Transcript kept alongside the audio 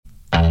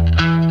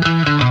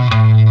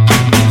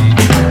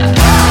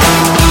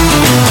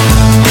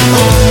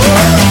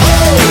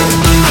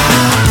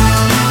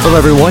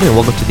everyone, and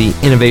welcome to the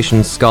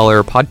Innovation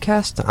Scholar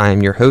podcast. I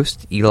am your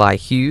host, Eli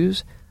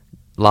Hughes,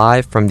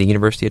 live from the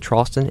University of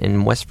Charleston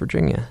in West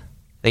Virginia.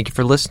 Thank you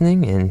for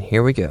listening, and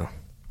here we go.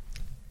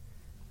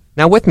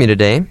 Now with me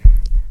today,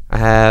 I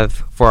have,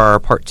 for our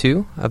part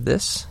two of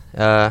this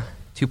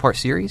two-part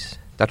series,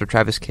 Dr.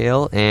 Travis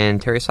Kahle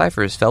and Terry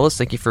Cyfers. Fellas,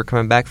 thank you for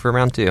coming back for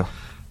round two.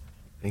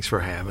 Thanks for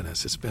having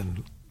us. It's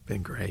been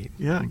great.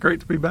 Yeah,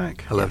 great to be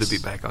back. I love to be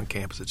back on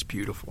campus. It's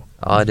beautiful.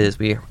 Oh, it is.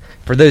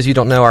 For those of you who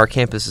don't know, our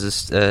campus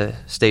is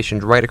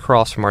stationed right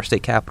across from our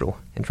state capitol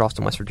in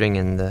Charleston, West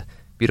Virginia, in the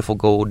beautiful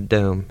Gold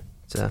Dome.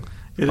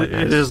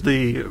 It is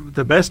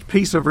the best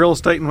piece of real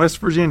estate in West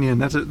Virginia,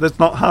 and that's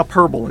not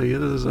hyperbole.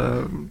 It's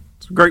a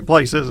great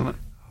place, isn't it?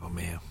 Oh,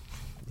 man.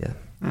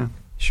 Yeah.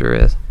 Sure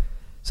is.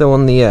 So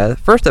on the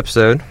first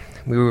episode,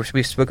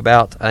 we spoke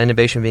about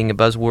innovation being a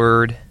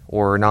buzzword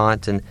or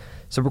not, and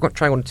so we're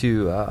trying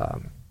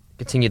to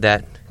continue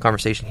that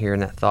conversation here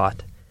and that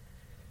thought.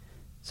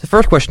 So the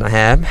first question I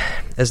have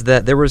is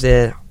that there was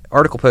an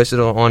article posted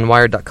on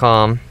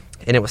Wired.com,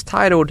 and it was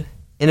titled,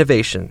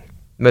 Innovation,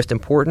 Most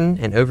Important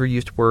and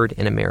Overused Word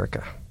in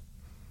America.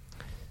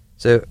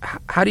 So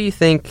how do you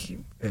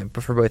think,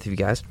 for both of you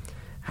guys,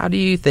 how do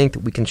you think that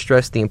we can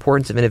stress the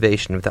importance of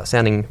innovation without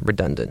sounding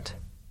redundant?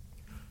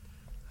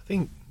 I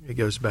think it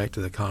goes back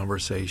to the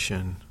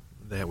conversation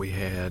that we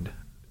had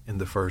in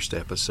the first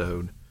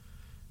episode,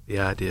 the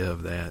idea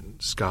of that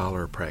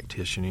scholar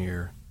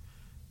practitioner,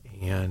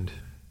 and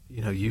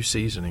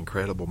UC is an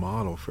incredible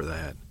model for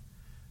that.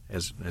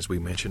 As we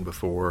mentioned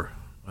before,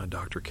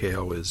 Dr.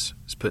 Kahle is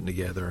putting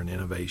together an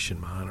innovation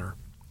minor,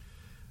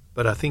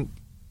 but I think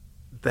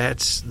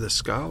that's the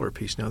scholar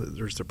piece. Now that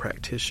there's the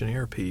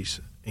practitioner piece,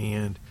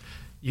 and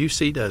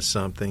UC does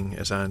something,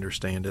 as I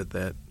understand it,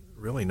 that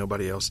really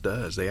nobody else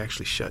does. They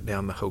actually shut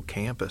down the whole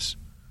campus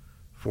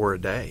for a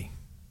day,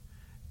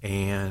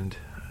 and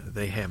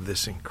they have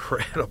this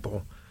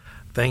incredible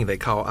thing they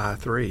call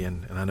I3,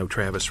 and I know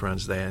Travis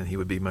runs that, and he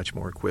would be much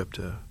more equipped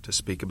to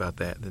speak about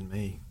that than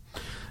me.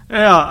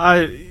 Yeah,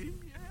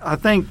 I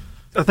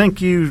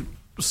think you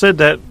said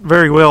that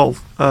very well,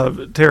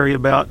 Terry,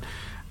 about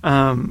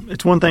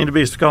it's one thing to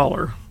be a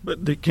scholar,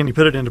 but can you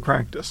put it into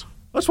practice?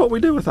 That's what we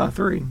do with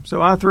I3. So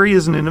I3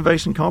 is an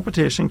innovation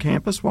competition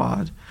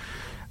campus-wide,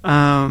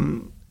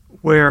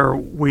 where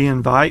we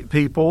invite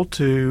people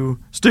to,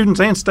 students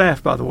and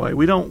staff, by the way.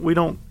 We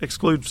don't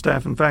exclude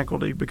staff and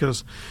faculty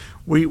because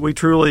we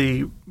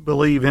truly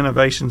believe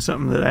innovation is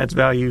something that adds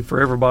value for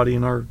everybody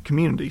in our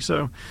community.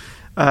 So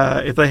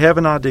if they have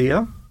an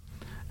idea,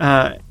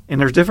 and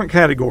there's different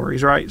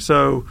categories, right?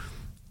 So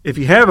if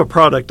you have a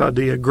product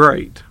idea,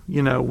 great.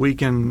 We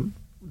can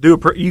you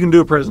can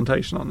do a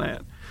presentation on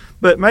that.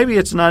 But maybe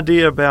it's an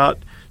idea about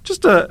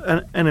just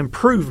an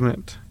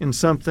improvement in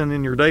something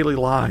in your daily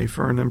life,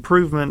 or an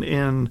improvement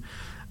in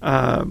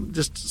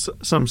just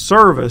some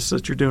service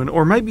that you're doing,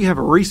 or maybe you have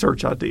a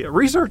research idea.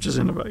 Research is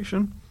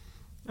innovation.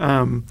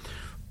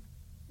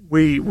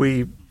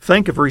 We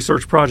think of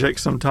research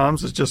projects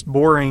sometimes as just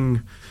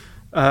boring,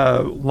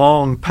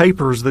 long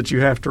papers that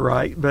you have to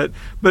write, but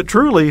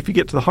truly, if you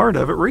get to the heart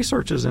of it,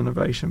 research is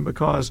innovation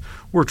because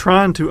we're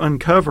trying to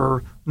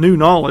uncover new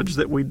knowledge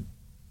that we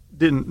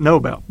didn't know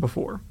about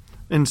before.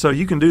 And so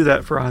you can do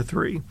that for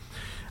I3.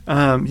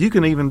 You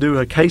can even do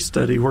a case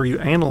study where you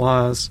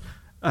analyze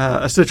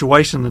a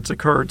situation that's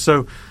occurred.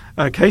 So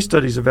a case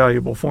study is a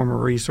valuable form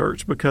of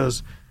research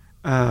because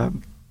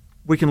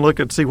we can look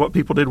and see what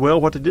people did well,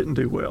 what they didn't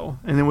do well,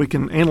 and then we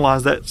can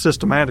analyze that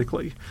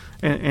systematically,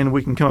 and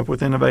we can come up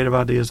with innovative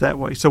ideas that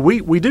way. So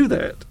we do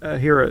that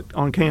here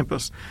on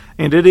campus,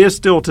 and it is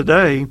still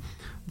today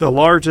the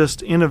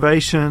largest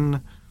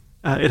innovation.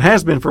 It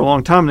has been for a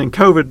long time, and in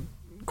COVID,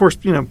 of course,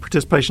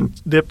 participation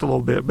dipped a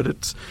little bit, but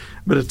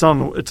it's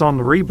on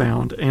the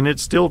rebound, and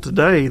it's still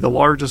today the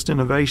largest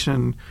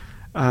innovation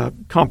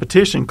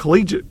competition,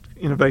 collegiate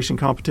innovation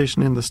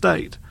competition in the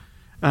state.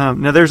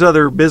 Now, there's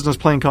other business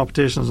plan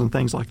competitions and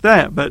things like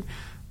that, but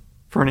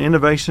for an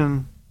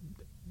innovation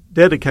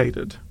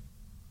dedicated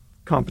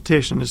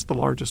competition, it's the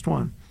largest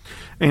one.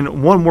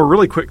 And one more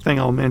really quick thing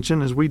I'll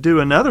mention is we do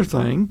another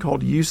thing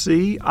called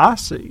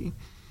UCIC,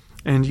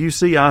 and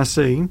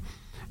UCIC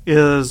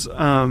is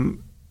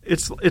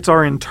it's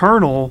our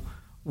internal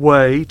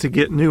way to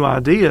get new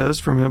ideas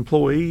from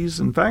employees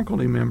and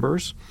faculty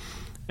members,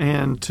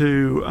 and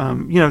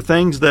to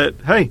things that,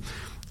 hey,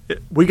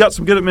 we got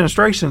some good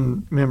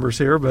administration members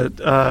here, but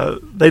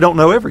they don't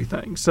know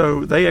everything.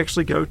 So they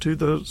actually go to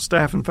the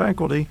staff and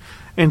faculty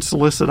and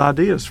solicit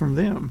ideas from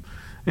them.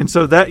 And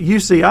so that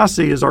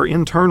UCIC is our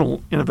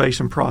internal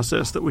innovation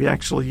process that we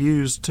actually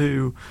use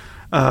to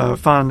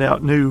find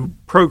out new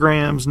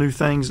programs, new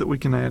things that we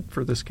can add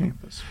for this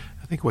campus.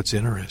 I think what's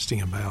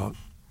interesting about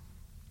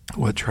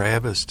what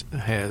Travis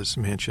has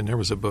mentioned, there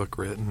was a book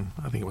written,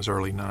 I think it was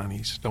early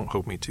 90s, don't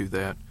hold me to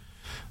that,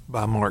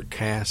 by Mark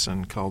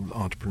Casson called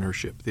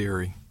Entrepreneurship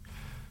Theory.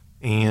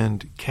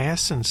 And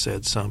Casson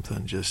said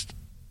something just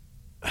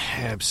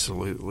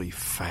absolutely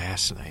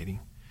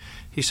fascinating.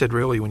 He said,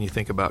 really, when you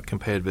think about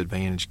competitive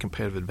advantage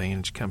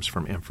comes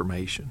from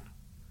information.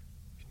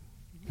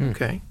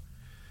 Okay.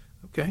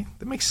 Okay,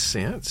 that makes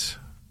sense.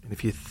 And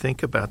if you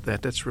think about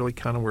that, that's really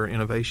kind of where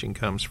innovation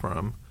comes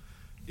from,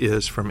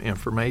 is from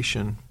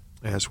information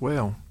as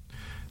well.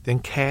 Then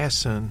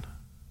Casson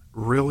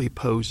really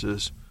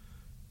poses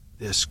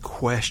this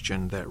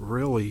question that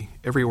really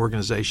every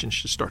organization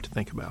should start to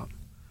think about.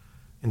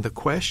 And the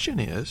question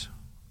is,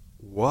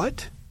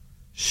 what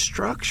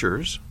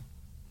structures,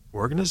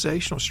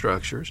 organizational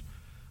structures,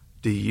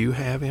 do you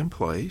have in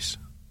place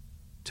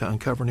to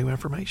uncover new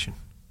information?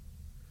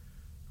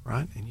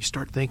 Right? And you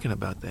start thinking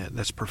about that.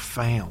 That's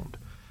profound.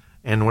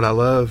 And what I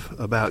love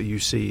about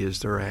UC is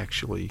they're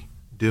actually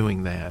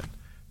doing that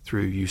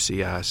through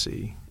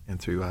UCIC and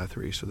through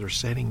I3. So they're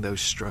setting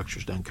those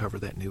structures to uncover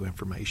that new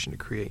information to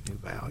create new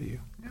value.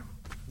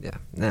 Yeah.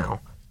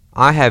 Now,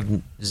 I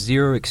have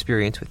zero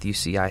experience with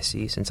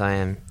UCIC since I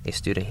am a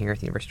student here at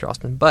the University of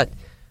Charleston. But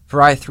for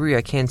I3,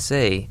 I can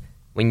say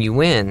when you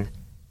win,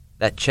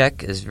 that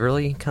check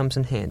really comes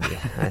in handy.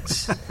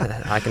 That's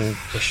I can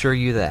assure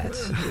you that.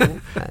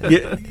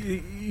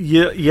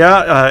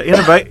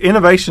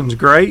 Innovation's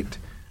great,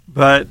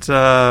 but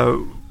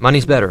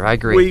money's better. I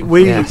agree.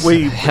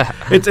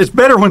 It's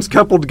better when it's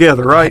coupled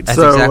together, right? That's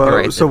exactly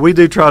right. So we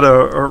do try to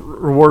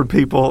reward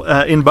people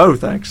in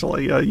both.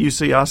 Actually,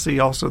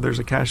 UCIC also there's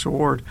a cash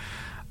award,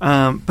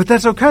 but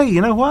that's okay.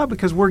 You know why?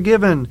 Because we're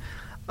given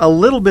a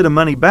little bit of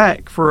money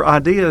back for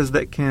ideas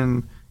that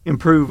can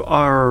improve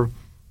our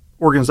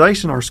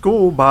organization, our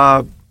school,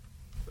 by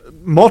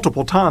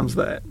multiple times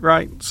that,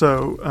 right?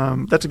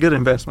 So that's a good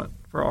investment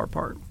for our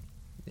part.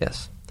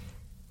 Yes.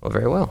 Well,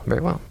 very well,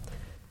 very well.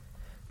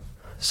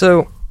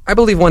 So I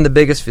believe one of the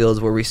biggest fields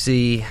where we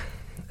see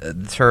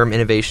the term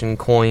innovation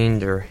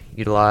coined or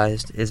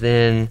utilized is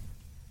in,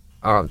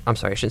 I'm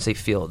sorry, I shouldn't say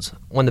fields.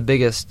 One of the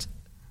biggest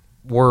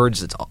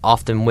words that's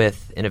often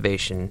with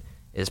innovation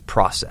is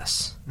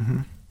process.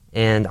 Mm-hmm.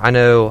 And I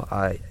know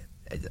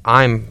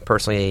I'm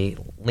personally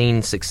a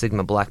Lean Six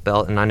Sigma black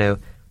belt, and I know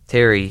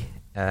Terry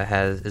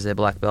is a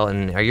black belt.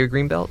 And are you a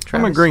green belt,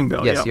 Travis? I'm a green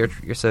belt. Yes, yeah.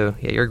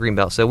 You're a green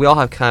belt. So we all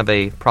have kind of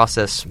a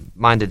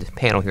process-minded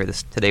panel here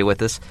today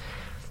with us.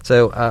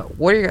 So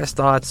what are your guys'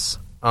 thoughts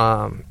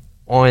on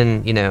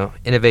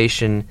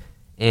innovation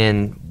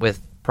and with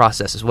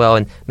process as well?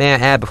 And may I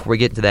add before we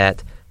get into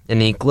that, in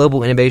the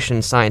Global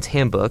Innovation Science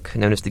Handbook,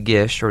 known as the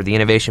GISH, or the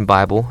Innovation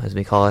Bible, as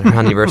we call it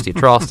around the University of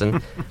Charleston,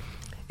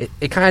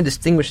 it kind of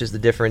distinguishes the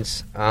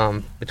difference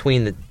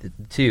between the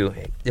two.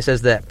 It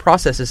says that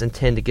processes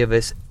intend to give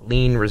us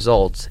lean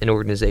results in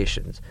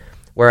organizations,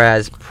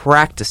 whereas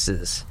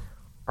practices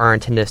are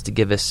intended to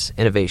give us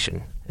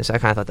innovation. And so I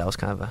kind of thought that was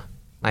kind of a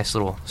nice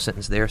little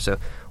sentence there. So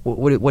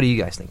what do you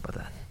guys think about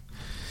that?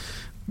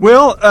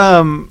 Well,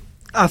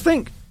 I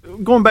think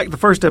going back to the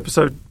first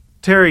episode,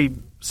 Terry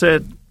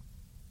said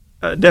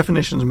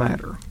definitions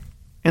matter,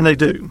 and they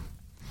do.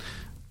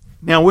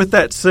 Now, with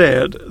that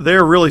said,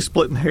 they're really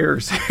splitting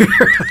hairs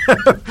here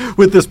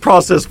with this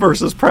process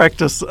versus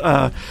practice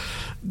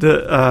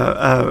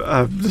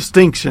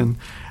distinction.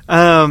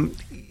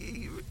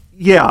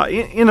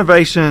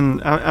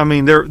 Innovation. I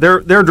mean,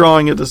 they're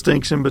drawing a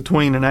distinction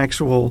between an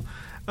actual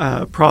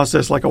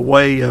process, like a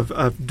way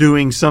of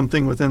doing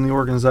something within the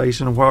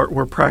organization,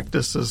 where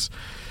practice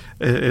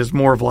is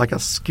more of like a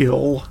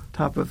skill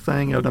type of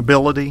thing, an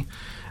ability.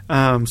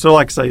 So,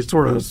 like I say, it's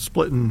sort of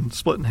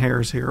splitting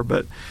hairs here,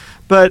 but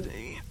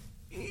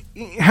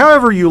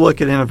however you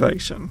look at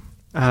innovation,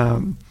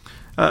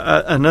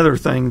 another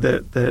thing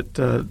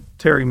that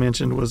Terry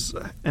mentioned was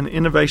an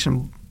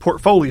innovation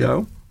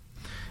portfolio.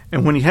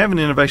 And when you have an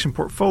innovation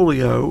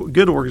portfolio,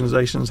 good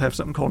organizations have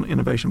something called an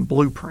innovation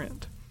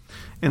blueprint.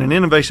 And an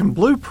innovation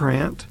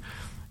blueprint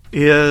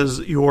is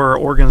your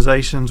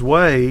organization's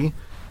way.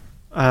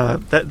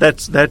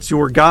 That's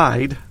your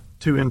guide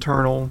to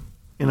internal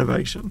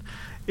innovation.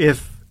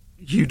 If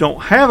you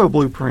don't have a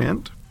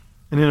blueprint,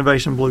 an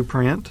innovation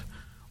blueprint,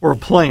 or a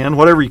plan,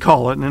 whatever you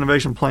call it, an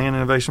innovation plan,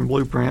 innovation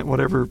blueprint,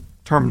 whatever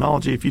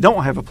terminology, if you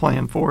don't have a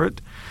plan for it,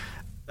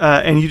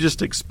 and you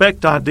just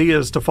expect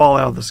ideas to fall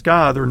out of the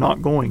sky, they're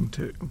not going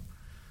to.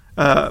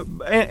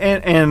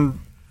 And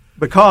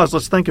because,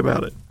 let's think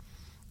about it.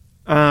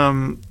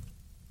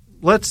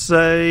 Let's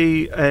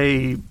say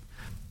a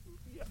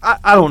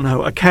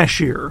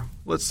cashier,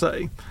 let's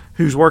say,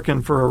 who's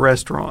working for a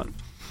restaurant.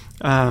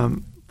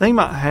 They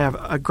might have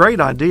a great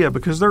idea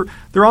because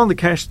they're on the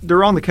cash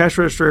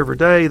register every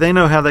day. They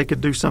know how they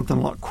could do something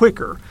a lot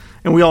quicker.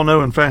 And we all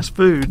know in fast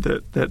food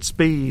that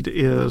speed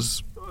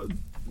is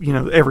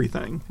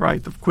everything,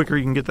 right? The quicker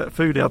you can get that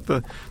food out,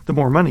 the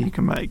more money you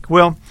can make.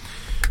 Well,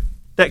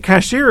 that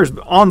cashier is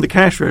on the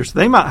cash register.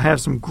 They might have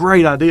some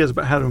great ideas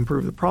about how to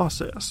improve the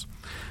process.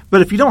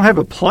 But if you don't have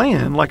a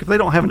plan, like if they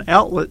don't have an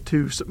outlet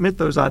to submit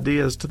those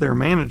ideas to their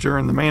manager,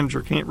 and the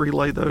manager can't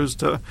relay those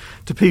to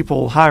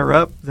people higher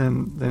up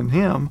than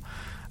him,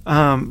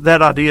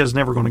 that idea is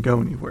never going to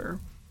go anywhere.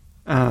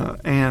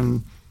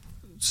 And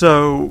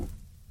so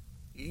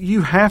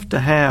you have to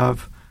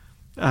have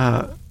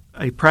a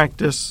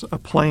practice, a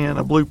plan,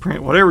 a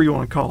blueprint, whatever you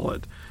want to call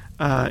it,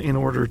 in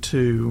order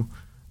to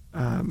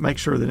make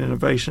sure that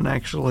innovation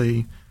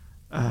actually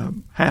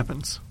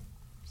happens.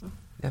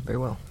 Yeah, very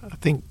well. I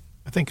think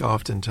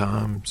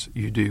oftentimes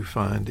you do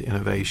find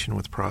innovation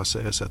with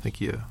process. I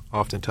think you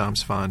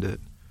oftentimes find it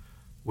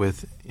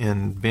with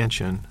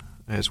invention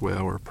as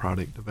well, or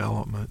product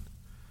development.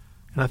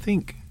 And I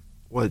think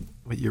what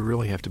you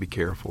really have to be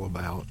careful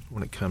about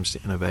when it comes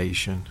to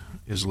innovation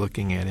is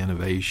looking at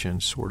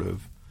innovation sort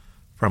of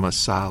from a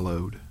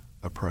siloed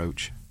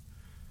approach.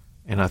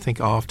 And I think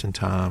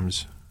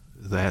oftentimes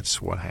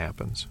that's what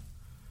happens.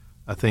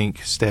 I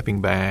think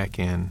stepping back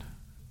and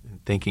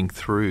thinking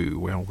through,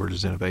 well, where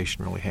does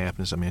innovation really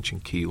happen? As I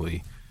mentioned,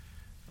 Kahle,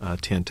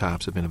 10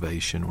 types of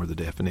innovation, or the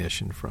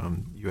definition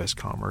from U.S.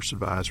 Commerce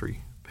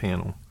Advisory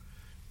Panel.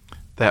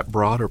 That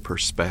broader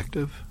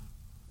perspective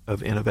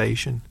of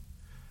innovation,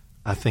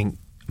 I think,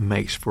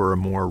 makes for a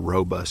more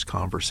robust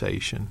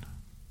conversation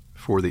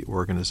for the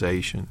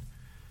organization.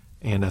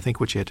 And I think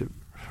what you have to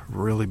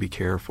really be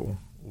careful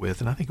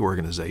with, and I think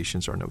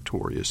organizations are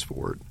notorious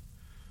for it.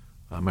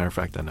 Matter of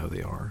fact, I know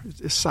they are.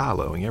 It's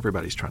siloing.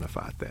 Everybody's trying to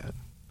fight that,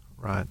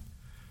 right?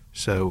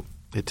 So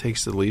it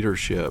takes the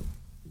leadership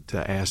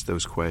to ask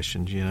those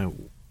questions. You know,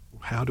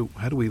 how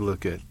do we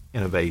look at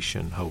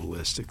innovation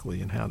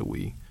holistically, and how do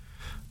we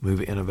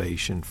move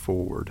innovation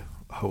forward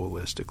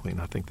holistically?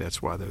 And I think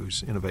that's why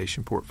those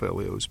innovation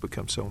portfolios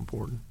become so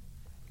important.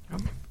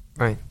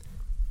 Right.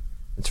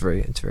 It's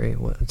very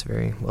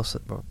well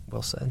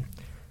said.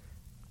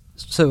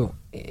 So,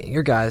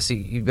 your guys,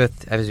 you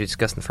both, as we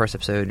discussed in the first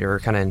episode, you're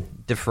kind of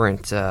in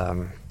different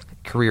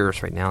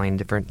careers right now, in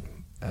different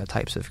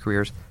types of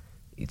careers.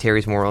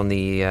 Terry's more on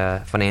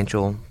the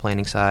financial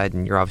planning side,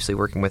 and you're obviously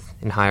working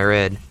in higher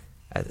ed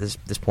at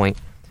this point.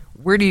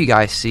 Where do you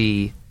guys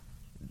see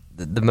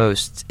the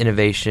most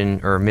innovation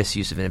or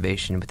misuse of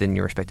innovation within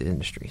your respective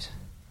industries?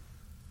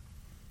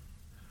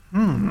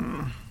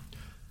 I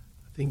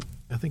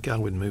think I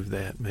would move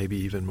that maybe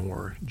even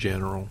more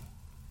general.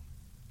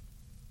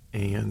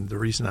 And the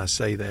reason I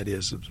say that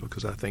is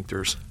because I think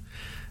there's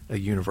a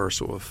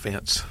universal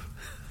offense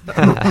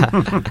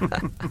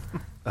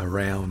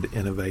around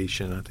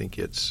innovation. I think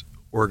it's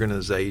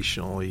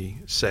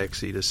organizationally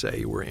sexy to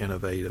say we're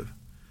innovative.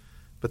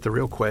 But the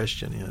real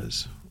question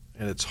is,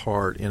 at its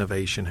heart,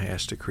 innovation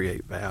has to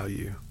create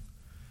value.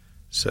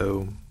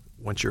 So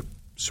once you're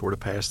sort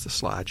of past the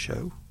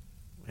slideshow,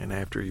 and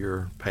after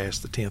you're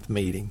past the 10th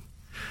meeting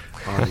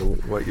on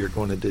what you're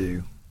going to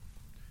do,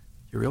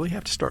 you really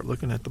have to start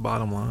looking at the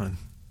bottom line.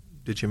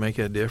 Did you make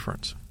a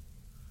difference?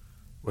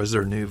 Was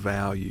there new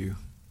value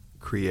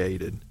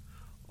created?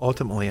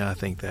 Ultimately, I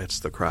think that's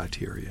the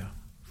criteria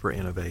for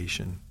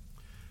innovation.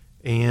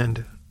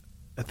 And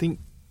I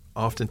think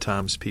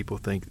oftentimes people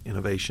think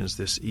innovation is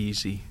this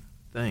easy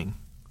thing.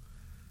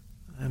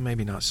 And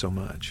maybe not so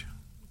much.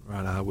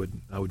 Right? I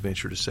would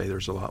venture to say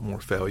there's a lot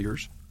more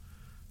failures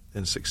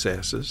than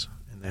successes,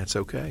 and that's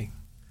okay.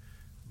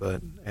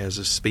 But as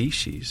a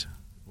species,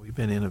 we've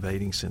been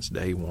innovating since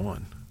day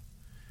one.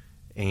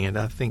 And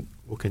I think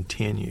we'll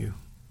continue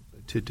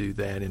to do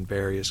that in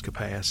various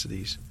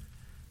capacities.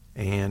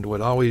 And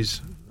what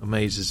always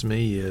amazes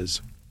me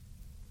is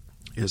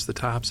the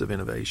types of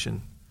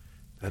innovation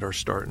that are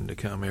starting to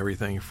come,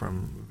 everything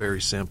from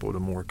very simple to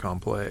more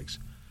complex.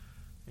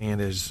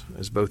 And as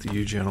both of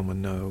you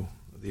gentlemen know,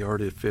 the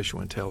artificial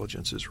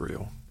intelligence is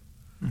real.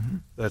 Mm-hmm.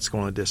 That's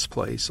going to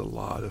displace a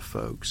lot of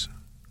folks.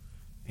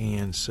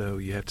 And so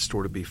you have to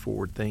sort of be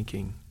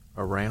forward-thinking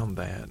around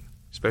that.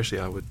 Especially,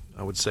 I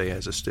would say,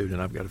 as a student,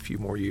 I've got a few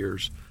more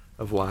years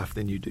of life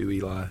than you do,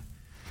 Eli.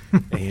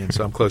 And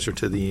so I'm closer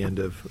to the end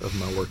of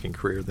my working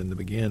career than the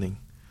beginning.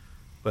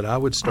 But I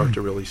would start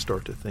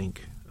to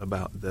think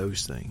about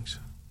those things.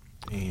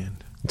 And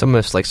it's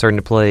almost like starting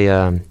to play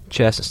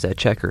chess instead of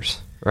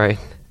checkers, right?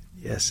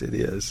 Yes, it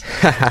is.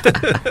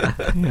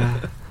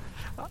 Yeah.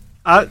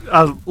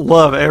 I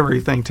love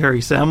everything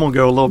Terry said. I'm going to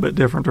go a little bit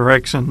different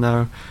direction,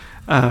 though,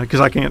 because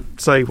I can't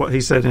say what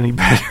he said any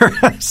better.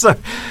 So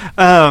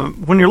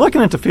when you're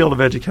looking at the field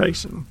of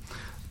education,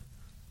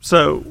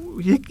 so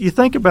you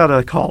think about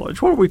a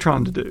college. What are we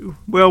trying to do?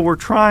 Well, we're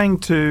trying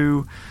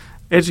to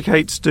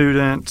educate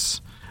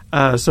students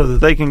so that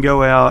they can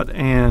go out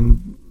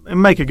and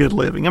make a good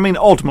living. I mean,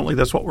 ultimately,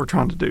 that's what we're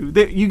trying to do.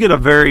 You get a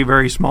very,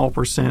 very small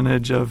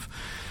percentage of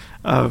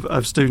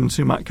students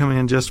who might come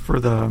in just for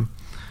the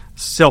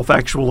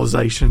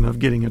self-actualization of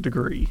getting a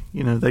degree.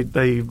 You know,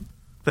 they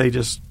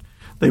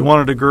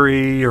want a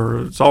degree,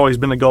 or it's always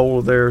been a goal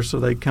of theirs, so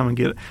they come and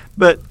get it.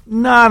 But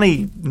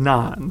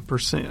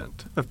 99%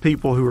 of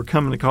people who are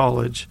coming to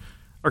college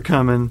are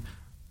coming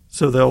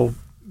so they'll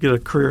get a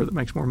career that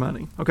makes more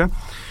money. Okay?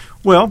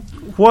 Well,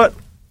 what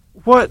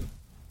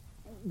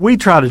we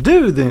try to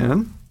do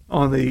then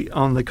on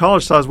the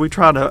college side is we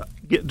try to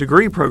get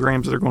degree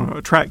programs that are going to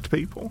attract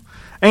people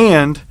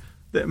and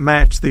that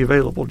match the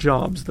available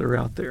jobs that are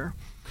out there.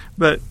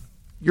 But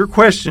your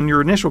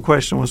initial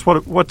question was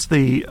what's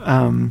the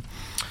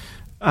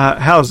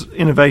how's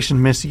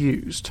innovation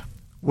misused?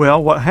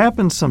 Well, what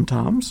happens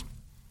sometimes,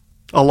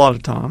 a lot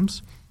of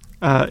times,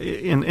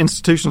 in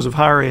institutions of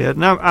higher ed.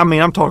 Now, I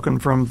mean, I'm talking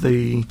from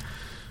the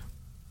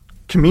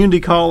community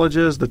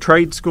colleges, the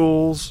trade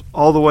schools,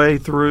 all the way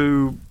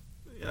through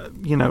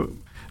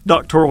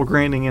doctoral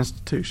granting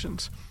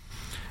institutions,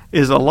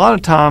 is a lot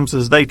of times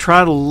as they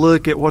try to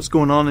look at what's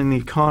going on in the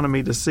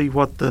economy to see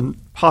what the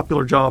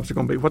popular jobs are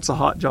going to be, what's the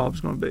hot jobs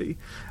going to be.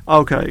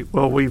 Okay,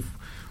 well,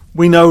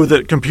 we know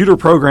that computer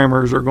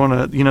programmers are going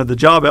to, the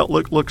job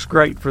outlook looks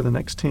great for the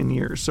next 10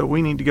 years, so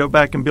we need to go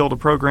back and build a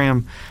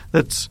program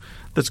that's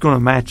going to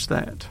match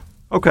that.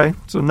 Okay,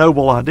 it's a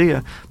noble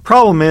idea.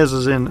 Problem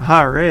is in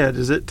higher ed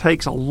is it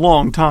takes a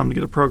long time to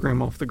get a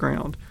program off the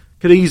ground.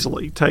 Could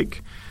easily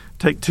take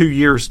 2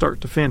 years start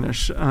to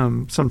finish,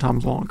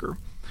 sometimes longer.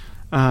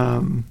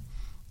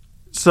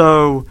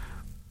 So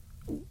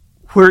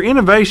where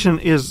innovation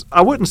is,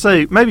 I wouldn't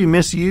say, maybe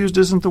misused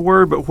isn't the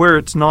word, but where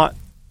it's not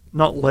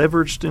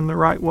leveraged in the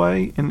right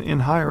way in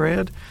higher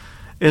ed,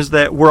 is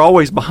that we're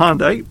always behind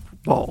the 8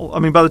 ball. I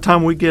mean, by the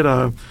time we get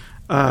a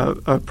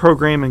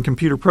program in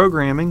computer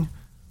programming,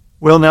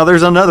 well, now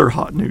there's another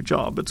hot new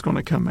job that's going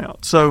to come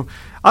out. So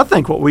I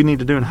think what we need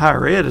to do in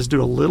higher ed is do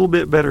a little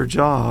bit better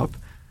job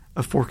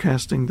of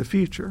forecasting the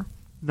future.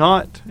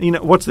 Not,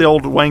 what's the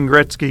old Wayne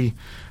Gretzky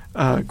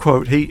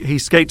quote? He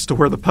skates to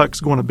where the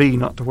puck's going to be,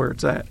 not to where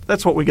it's at.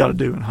 That's what we got to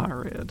do in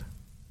higher ed.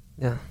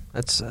 Yeah,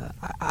 that's.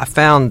 I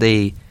found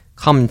the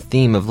common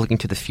theme of looking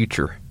to the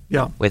future.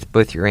 Yeah. With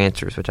both your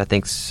answers, which I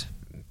think's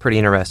pretty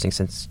interesting,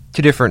 since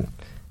 2 different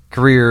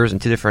careers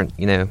and 2 different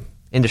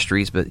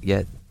industries, but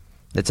yet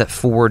it's that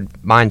forward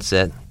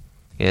mindset.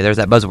 There's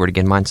that buzzword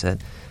again, mindset.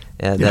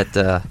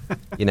 That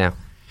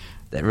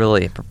that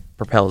really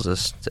propels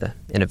us to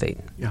innovate.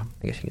 Yeah,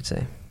 I guess you could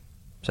say.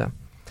 So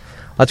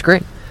that's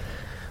great.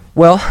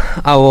 Well,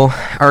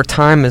 our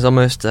time has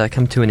almost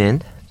come to an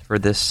end for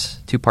this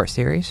 2-part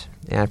series,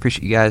 and I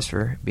appreciate you guys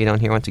for being on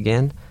here once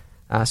again.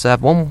 So I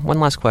have one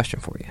last question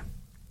for you.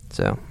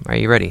 So, are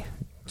you ready?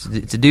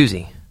 It's a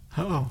doozy.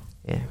 Oh.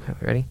 Yeah,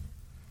 ready?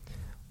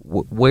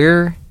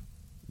 Where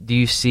do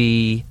you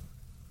see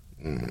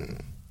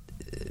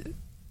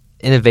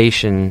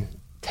innovation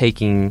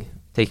taking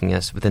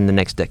us within the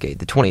next decade,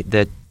 the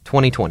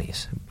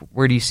 2020s?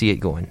 Where do you see it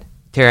going?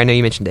 Terry, I know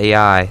you mentioned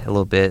AI a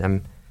little bit.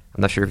 I'm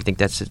not sure if you think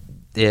that's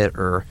it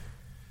or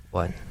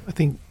what. I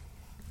think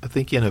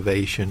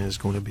innovation is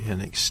going to be an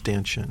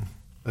extension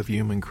of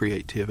human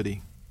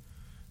creativity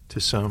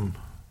to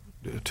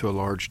a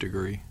large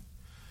degree.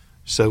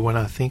 So when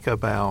I think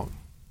about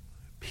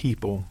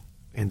people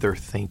and their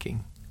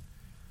thinking,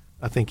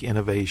 I think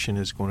innovation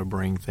is going to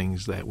bring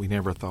things that we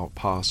never thought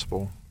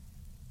possible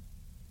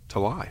to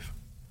life.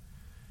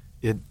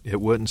 It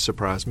wouldn't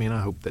surprise me, and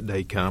I hope that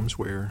day comes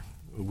where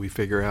we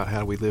figure out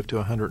how we live to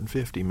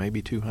 150,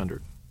 maybe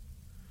 200.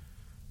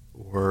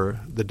 Or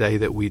the day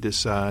that we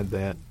decide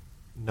that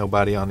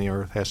nobody on the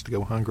earth has to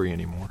go hungry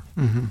anymore.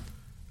 Mm-hmm.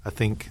 I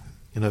think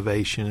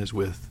innovation is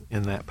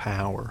within that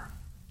power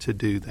to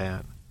do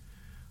that,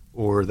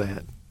 or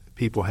that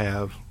people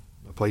have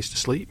a place to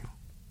sleep.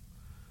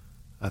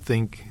 I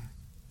think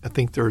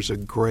there's a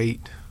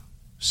great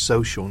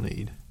social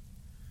need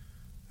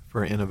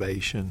for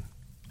innovation,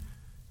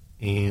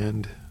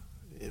 and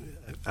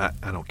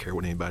I don't care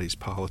what anybody's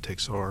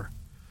politics are,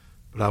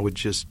 but I would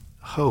just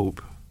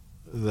hope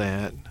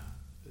that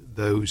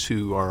those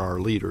who are our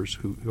leaders,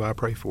 who I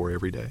pray for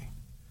every day,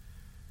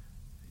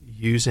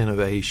 use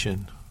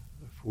innovation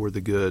for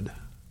the good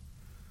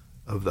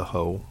of the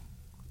whole,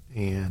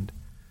 and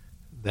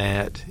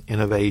that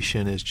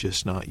innovation is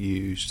just not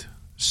used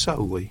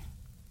solely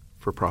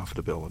for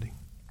profitability.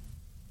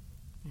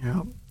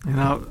 Yeah, and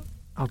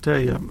I'll tell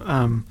you,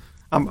 I'm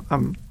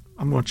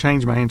going to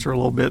change my answer a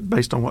little bit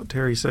based on what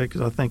Terry said,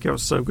 because I think it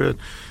was so good.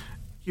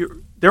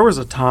 There was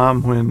a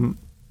time when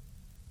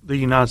the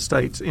United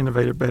States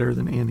innovated better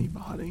than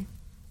anybody.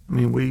 I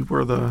mean, we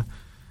were the,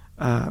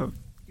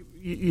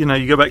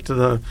 you go back to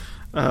the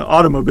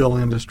automobile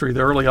industry,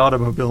 the early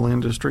automobile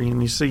industry, and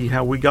you see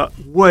how we got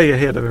way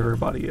ahead of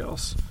everybody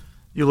else.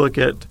 You look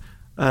at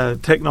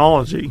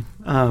technology,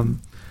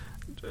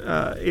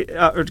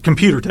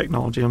 computer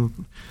technology.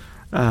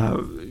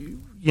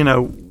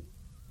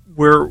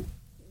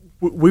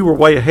 We were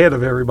way ahead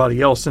of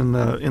everybody else in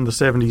the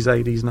 70s,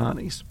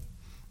 80s,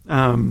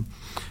 90s.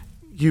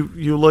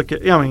 You look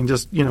at,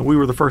 we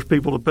were the first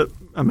people to put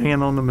a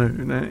man on the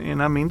moon,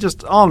 and I mean,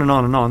 just on and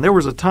on and on. There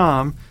was a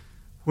time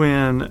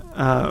when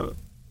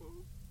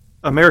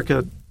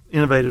America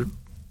innovated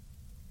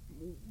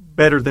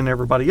better than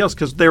everybody else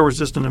because there was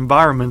just an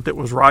environment that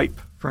was ripe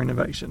for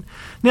innovation.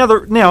 Now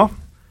the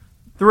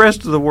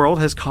rest of the world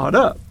has caught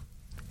up,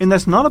 and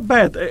that's not a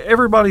bad.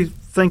 Everybody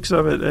thinks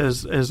of it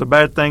as a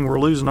bad thing. We're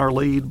losing our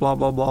lead, blah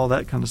blah blah,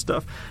 that kind of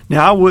stuff.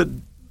 Now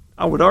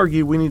I would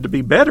argue we need to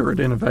be better at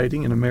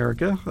innovating in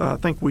America. I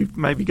think we've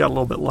maybe got a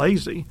little bit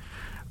lazy,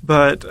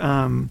 but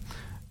the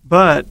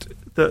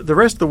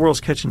rest of the world's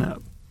catching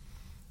up.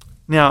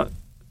 Now,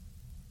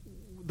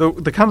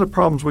 the kinds of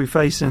problems we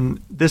face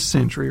in this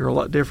century are a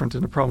lot different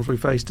than the problems we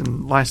faced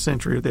in last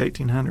century or the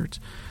 1800s.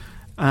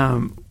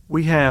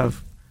 We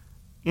have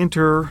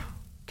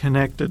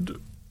interconnected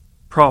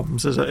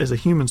problems as a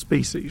human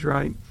species,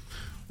 right?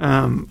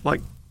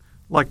 Like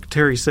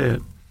Terry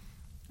said,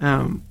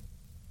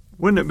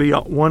 wouldn't it be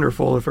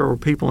wonderful if there were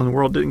people in the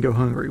world that didn't go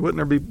hungry?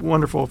 Wouldn't it be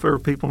wonderful if there were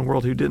people in the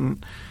world who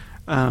didn't,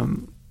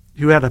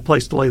 who had a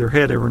place to lay their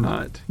head every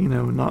night,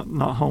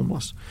 not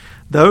homeless?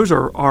 Those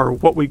are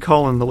what we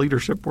call in the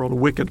leadership world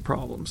wicked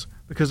problems,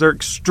 because they're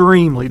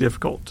extremely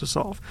difficult to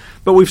solve.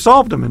 But we've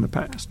solved them in the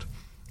past.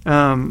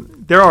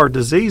 There are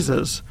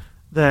diseases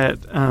that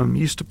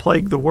used to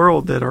plague the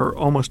world that are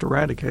almost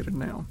eradicated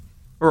now,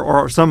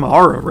 or some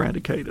are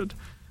eradicated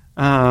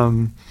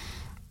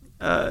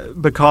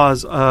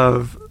because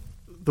of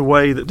the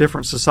way that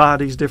different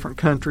societies, different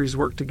countries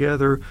work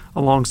together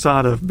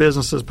alongside of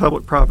businesses,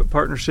 public-private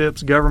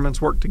partnerships,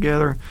 governments work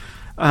together,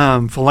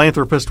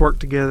 philanthropists work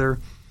together.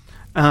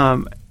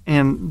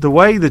 And the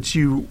way that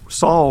you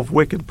solve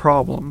wicked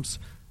problems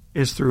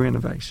is through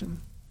innovation.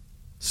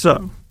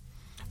 So,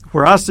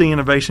 where I see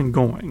innovation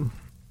going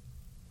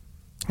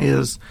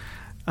is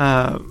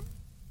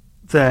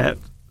that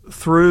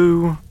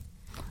through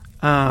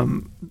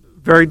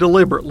very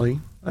deliberately,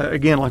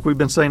 again, like we've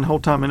been saying the whole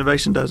time,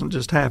 innovation doesn't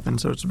just happen,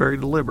 so it's very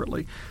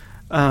deliberately.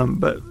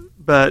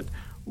 But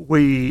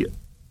we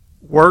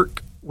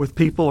work with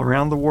people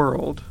around the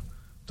world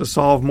to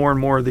solve more and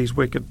more of these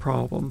wicked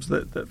problems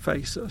that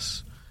face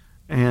us.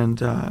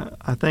 And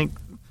I think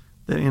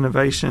that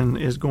innovation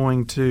is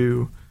going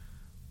to,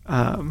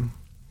 I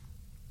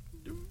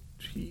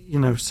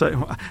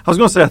was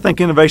going to say I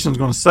think innovation is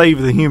going to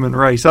save the human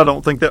race. I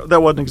don't think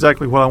that wasn't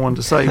exactly what I wanted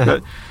to say,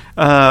 but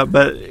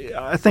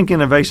I think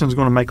innovation is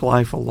going to make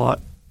life a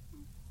lot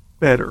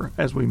better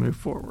as we move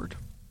forward.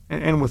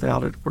 And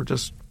without it, we're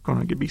just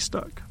going to be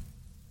stuck.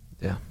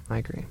 Yeah, I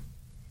agree.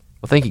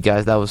 Well, thank you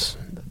guys. That was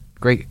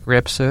great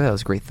episode. That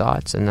was great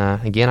thoughts. And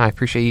again, I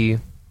appreciate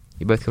you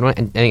both coming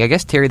on. And I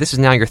guess, Terry, this is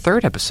now your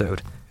third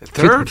episode.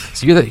 Third?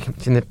 So you're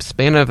in the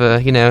span of a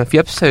few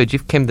episodes,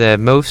 you've become the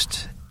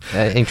most.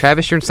 And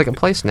Travis, you're in second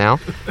place now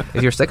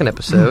with your second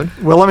episode.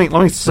 Well, let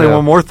me say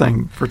one more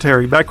thing for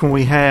Terry. Back when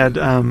we had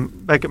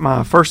back at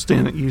my first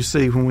stint at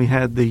UC, when we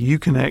had the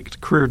UConnect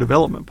Career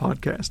Development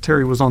podcast,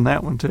 Terry was on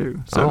that one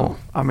too. So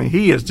I mean,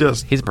 he's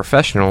a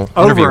professional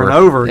over interviewer. And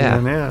over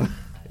again. Yeah.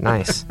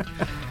 Nice.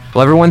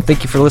 Well, everyone,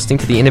 thank you for listening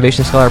to the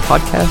Innovation Scholar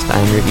podcast.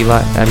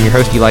 I'm your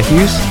host, Eli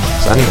Hughes,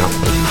 signing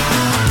off.